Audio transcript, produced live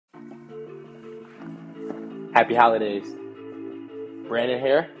Happy holidays. Brandon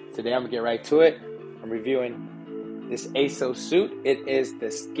here. Today I'm going to get right to it. I'm reviewing this Asos suit. It is the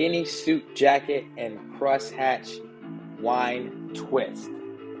skinny suit jacket and crosshatch wine twist.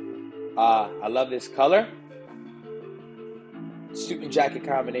 I love this color. Suit and jacket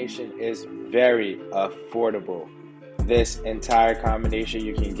combination is very affordable. This entire combination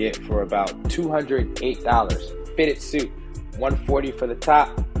you can get for about $208. Fitted suit, $140 for the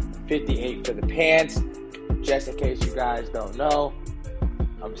top, $58 for the pants. Just in case you guys don't know,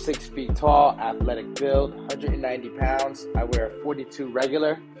 I'm 6 feet tall, athletic build, 190 pounds. I wear a 42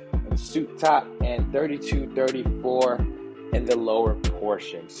 regular in suit top and 32-34 in the lower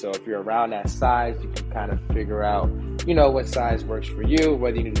portion. So if you're around that size, you can kind of figure out, what size works for you,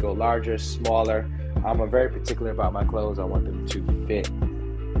 whether you need to go larger, smaller. I'm very particular about my clothes. I want them to fit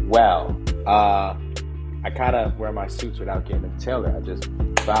well. I kind of wear my suits without getting them tailored. I just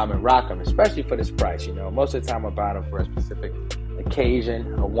buy them and rock them, especially for this price. Most of the time I buy them for a specific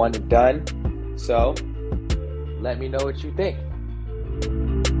occasion, a one and done. So let me know what you think.